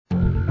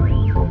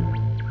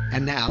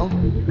And now,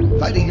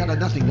 Fighting Out of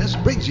Nothingness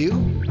brings you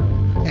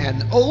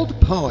an old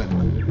poem.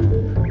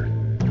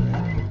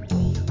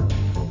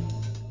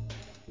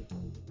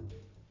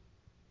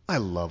 I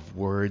love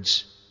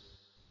words.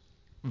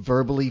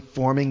 Verbally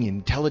forming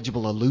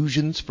intelligible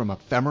allusions from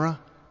ephemera,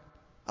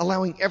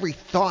 allowing every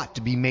thought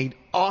to be made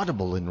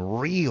audible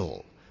and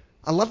real.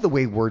 I love the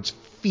way words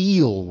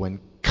feel when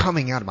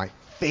coming out of my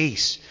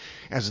face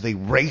as they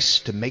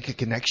race to make a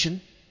connection.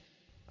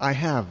 I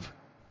have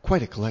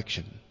quite a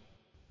collection.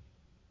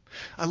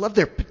 I love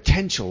their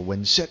potential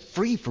when set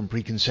free from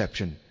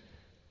preconception,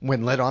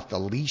 when let off the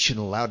leash and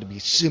allowed to be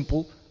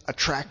simple,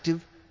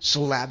 attractive,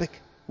 syllabic,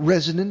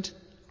 resonant,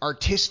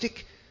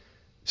 artistic,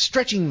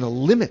 stretching the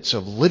limits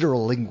of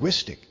literal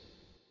linguistic.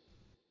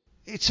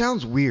 It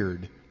sounds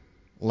weird,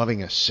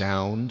 loving a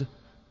sound,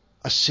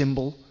 a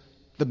symbol,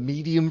 the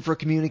medium for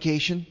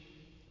communication,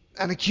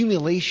 an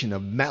accumulation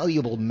of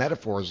malleable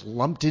metaphors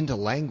lumped into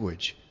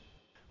language.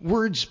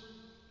 Words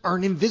are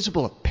an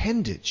invisible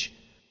appendage.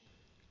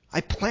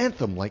 I plant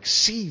them like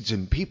seeds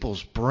in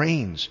people's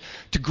brains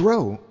to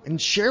grow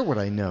and share what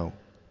I know,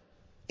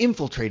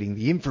 infiltrating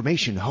the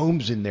information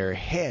homes in their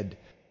head.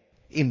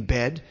 In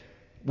bed,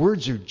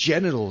 words are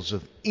genitals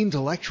of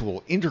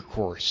intellectual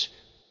intercourse.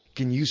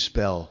 Can you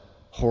spell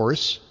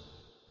horse?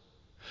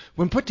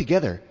 When put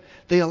together,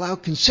 they allow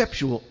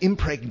conceptual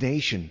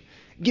impregnation,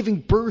 giving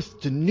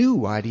birth to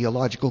new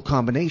ideological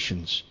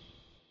combinations.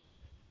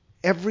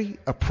 Every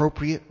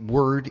appropriate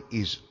word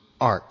is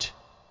art.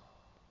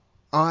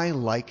 I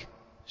like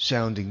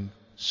sounding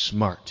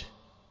smart.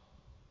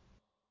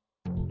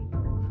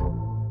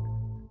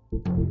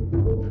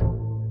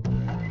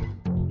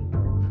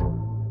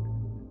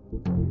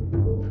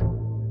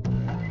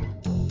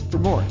 For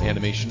more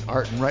animation,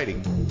 art, and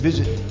writing,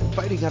 visit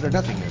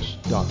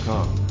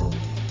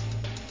fightingoutofnothingness.com.